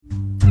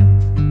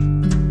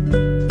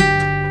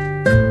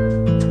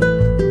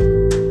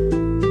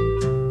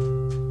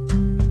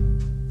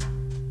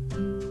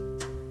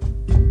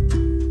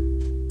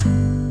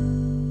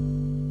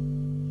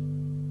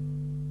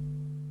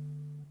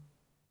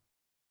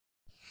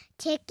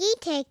Ticky,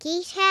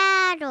 ticky,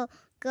 tattle,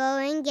 go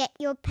and get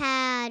your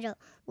paddle.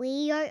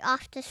 We are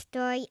off to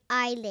Story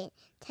Island.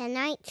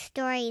 Tonight's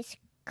story is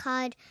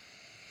called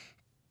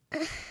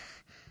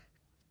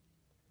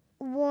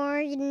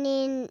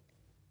Warning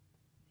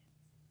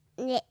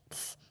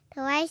Knits.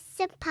 Twice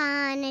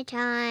upon a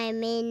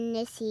time in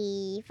the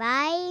sea,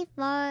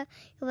 far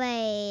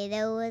away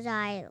there was an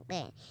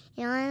island.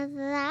 And on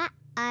that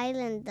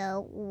island there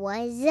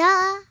was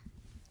a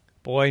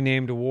boy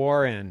named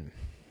Warren.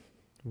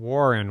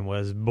 Warren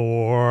was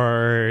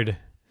bored.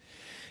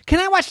 Can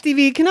I watch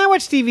TV? Can I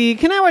watch TV?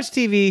 Can I watch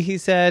TV? He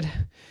said.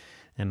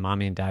 And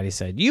Mommy and Daddy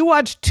said, you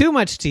watch too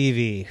much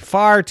TV.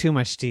 Far too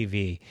much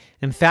TV.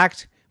 In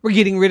fact, we're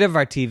getting rid of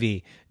our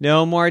TV.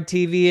 No more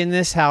TV in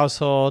this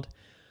household.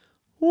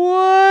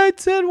 What?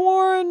 Said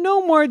Warren.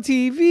 No more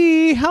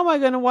TV. How am I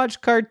going to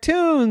watch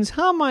cartoons?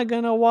 How am I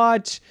going to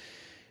watch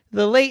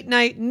the late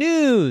night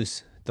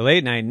news? The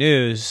late night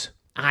news?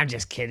 I'm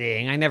just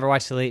kidding. I never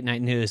watch the late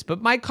night news.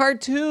 But my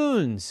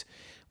cartoons.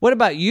 What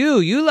about you?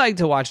 You like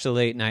to watch the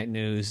late night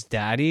news,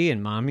 Daddy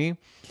and Mommy?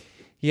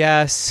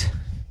 Yes,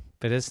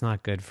 but it's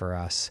not good for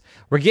us.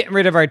 We're getting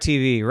rid of our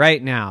TV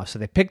right now. So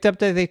they picked up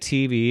the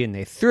TV and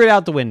they threw it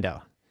out the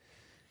window.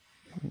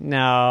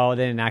 No,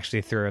 they didn't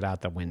actually throw it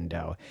out the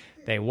window.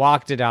 They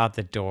walked it out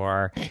the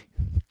door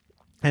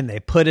and they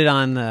put it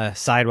on the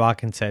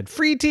sidewalk and said,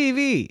 free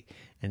TV.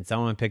 And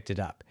someone picked it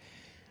up.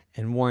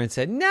 And Warren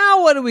said,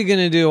 now what are we going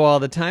to do all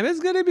the time? It's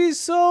going to be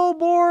so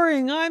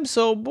boring. I'm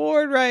so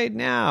bored right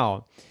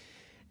now.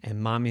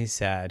 And Mommy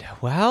said,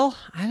 well,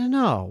 I don't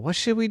know. What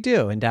should we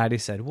do? And Daddy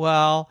said,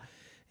 well,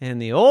 in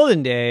the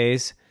olden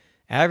days,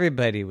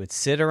 everybody would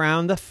sit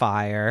around the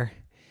fire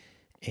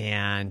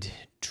and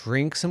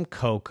drink some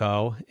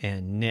cocoa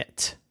and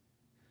knit.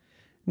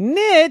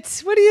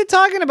 Knit? What are you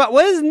talking about?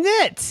 What is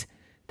knit?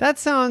 That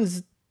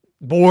sounds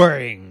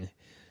boring,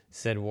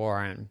 said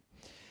Warren.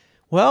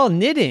 Well,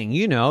 knitting,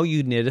 you know,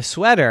 you knit a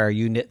sweater,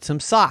 you knit some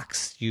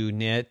socks, you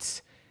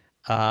knit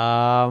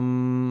a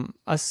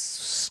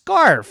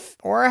scarf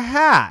or a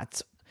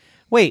hat.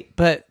 Wait,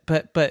 but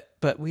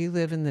we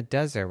live in the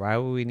desert. Why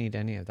would we need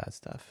any of that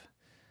stuff?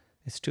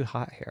 It's too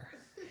hot here.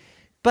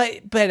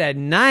 But at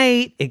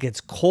night, it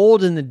gets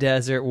cold in the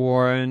desert,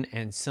 Warren,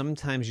 and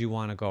sometimes you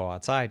want to go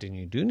outside and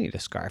you do need a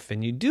scarf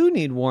and you do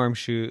need warm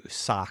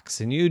socks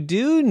and you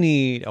do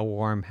need a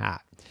warm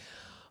hat.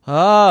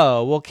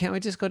 Oh, well, can't we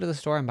just go to the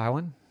store and buy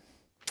one?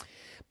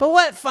 But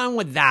what fun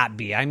would that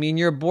be? I mean,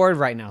 you're bored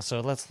right now,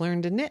 so let's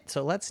learn to knit.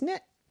 So let's knit.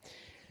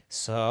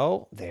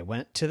 So they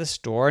went to the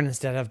store, and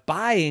instead of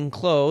buying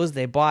clothes,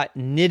 they bought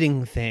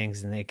knitting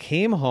things. And they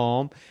came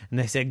home, and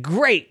they said,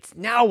 great,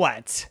 now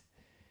what?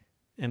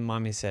 And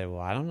Mommy said,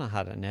 well, I don't know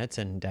how to knit.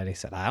 And Daddy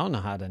said, I don't know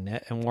how to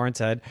knit. And Warren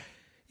said,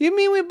 you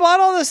mean we bought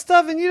all this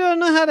stuff and you don't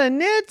know how to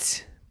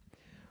knit?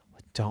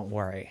 Well, don't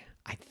worry.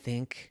 I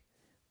think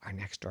our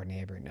next door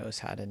neighbor knows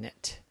how to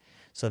knit.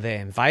 So they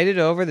invited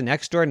over the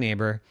next door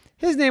neighbor.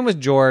 His name was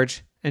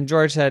George. And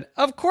George said,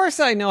 of course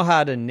I know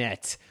how to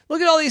knit.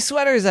 Look at all these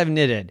sweaters I've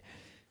knitted.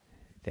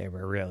 They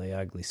were really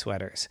ugly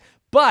sweaters,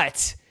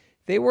 but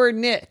they were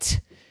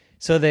knit.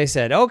 So they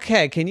said,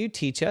 okay, can you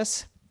teach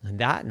us? And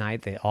that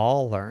night they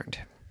all learned.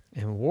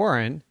 And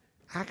Warren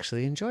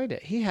actually enjoyed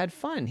it. He had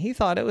fun. He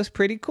thought it was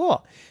pretty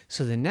cool.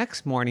 So the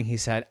next morning he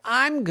said,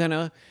 I'm going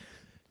to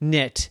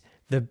knit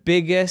the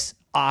biggest,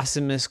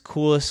 awesomest,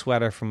 coolest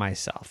sweater for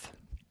myself.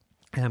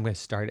 And I'm going to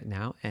start it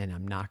now, and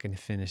I'm not going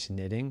to finish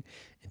knitting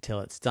until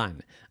it's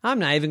done. I'm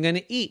not even going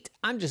to eat.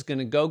 I'm just going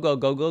to go.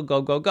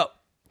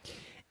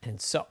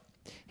 And so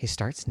he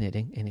starts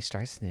knitting, and he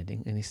starts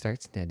knitting, and he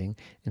starts knitting,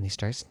 and he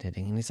starts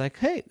knitting. And he's like,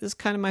 hey, this is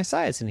kind of my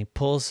size. And he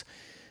pulls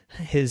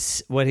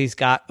what he's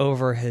got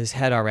over his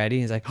head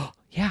already. He's like, oh,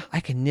 yeah, I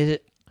can knit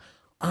it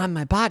on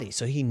my body.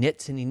 So he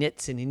knits and he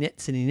knits and he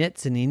knits and he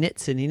knits and he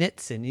knits and he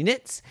knits and he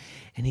knits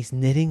and he's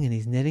knitting and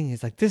he's knitting.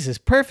 He's like, this is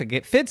perfect.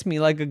 It fits me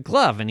like a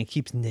glove. And he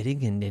keeps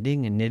knitting and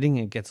knitting and knitting.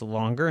 It gets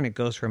longer and it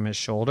goes from his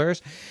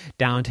shoulders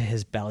down to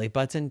his belly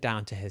button,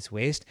 down to his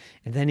waist.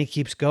 And then he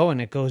keeps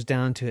going. It goes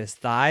down to his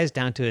thighs,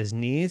 down to his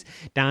knees,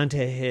 down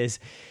to his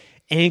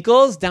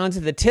ankles, down to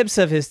the tips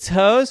of his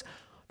toes.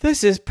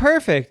 This is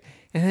perfect.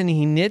 And then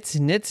he knits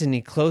and knits and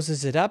he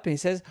closes it up and he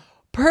says,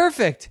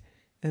 perfect.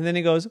 And then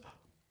he goes,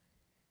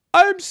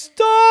 I'm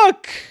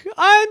stuck in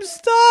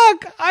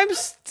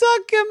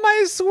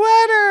my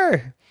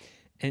sweater.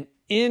 And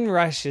in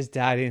rushes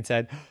Daddy and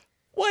said,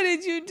 what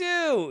did you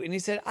do? And he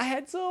said, I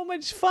had so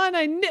much fun.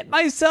 I knit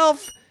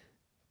myself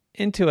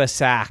into a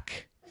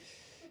sack.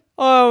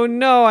 Oh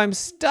no, I'm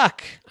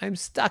stuck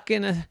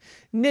in a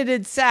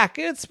knitted sack.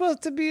 It's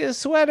supposed to be a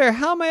sweater.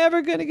 How am I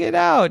ever going to get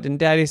out? And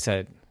Daddy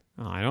said,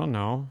 oh, I don't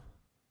know.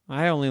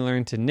 I only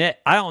learned to knit.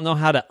 I don't know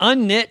how to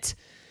unknit.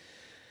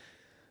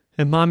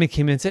 And Mommy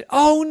came in and said,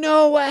 oh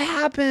no, what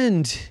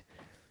happened?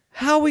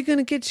 How are we going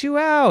to get you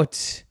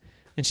out?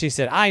 And she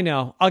said, I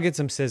know, I'll get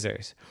some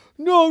scissors.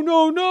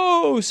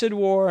 No, said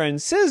Warren.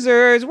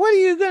 Scissors? What are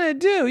you going to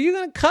do? You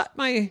going to cut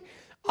my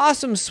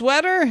awesome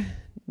sweater?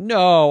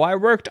 No, I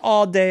worked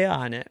all day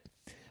on it.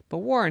 But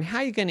Warren, how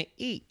are you going to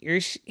eat? Your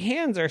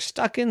hands are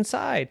stuck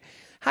inside.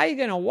 How are you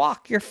going to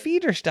walk? Your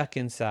feet are stuck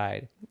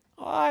inside.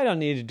 Oh, I don't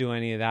need to do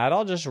any of that.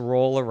 I'll just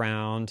roll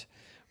around.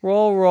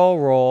 Roll, roll,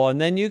 roll.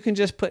 And then you can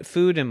just put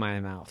food in my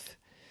mouth.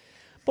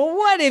 But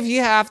what if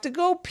you have to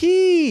go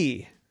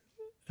pee?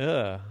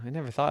 I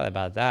never thought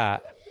about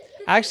that.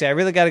 Actually, I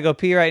really got to go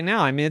pee right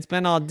now. I mean, it's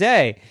been all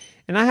day.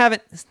 And I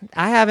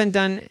haven't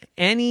gone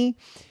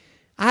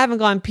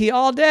pee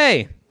all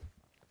day.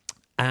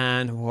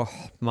 And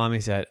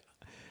Mommy said,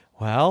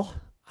 well,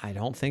 I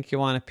don't think you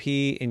want to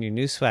pee in your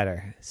new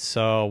sweater.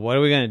 So what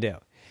are we going to do?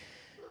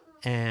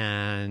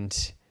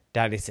 And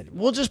Daddy said,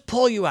 we'll just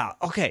pull you out.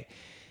 Okay,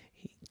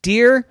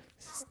 dear,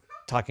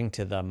 talking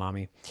to the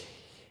mommy,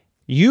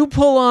 you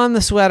pull on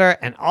the sweater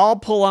and I'll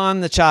pull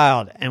on the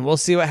child and we'll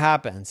see what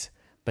happens.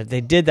 But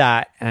they did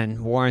that,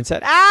 and Warren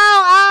said, ow,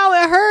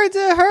 ow, it hurts,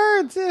 it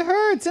hurts, it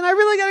hurts. And I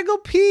really got to go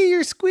pee.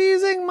 You're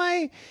squeezing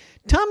my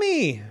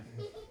tummy.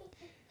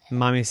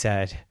 Mommy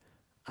said,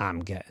 I'm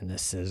getting the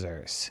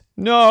scissors.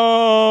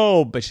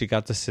 No! But she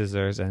got the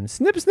scissors and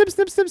snip, snip,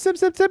 snip, snip, snip,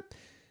 snip, snip.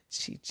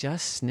 She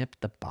just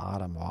snipped the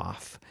bottom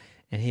off.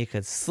 And he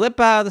could slip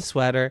out of the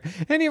sweater.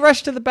 And he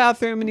rushed to the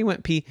bathroom and he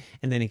went pee.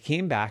 And then he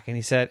came back and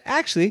he said,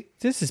 actually,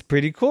 this is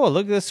pretty cool.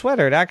 Look at the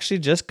sweater. It actually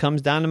just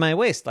comes down to my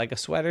waist like a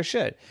sweater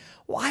should.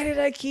 Why did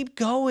I keep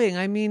going?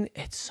 I mean,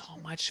 it's so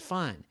much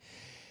fun.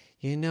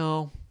 You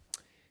know,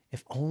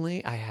 if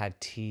only I had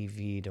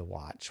TV to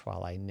watch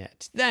while I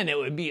knit, then it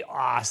would be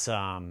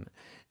awesome.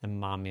 And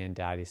Mommy and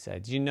Daddy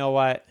said, you know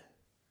what?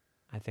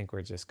 I think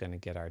we're just going to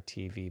get our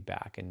TV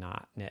back and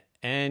not knit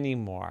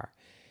anymore.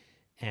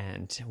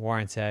 And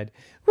Warren said,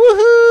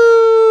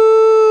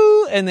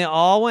 woohoo! And they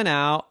all went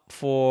out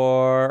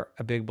for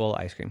a big bowl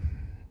of ice cream.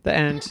 The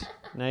end.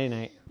 Night,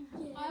 night.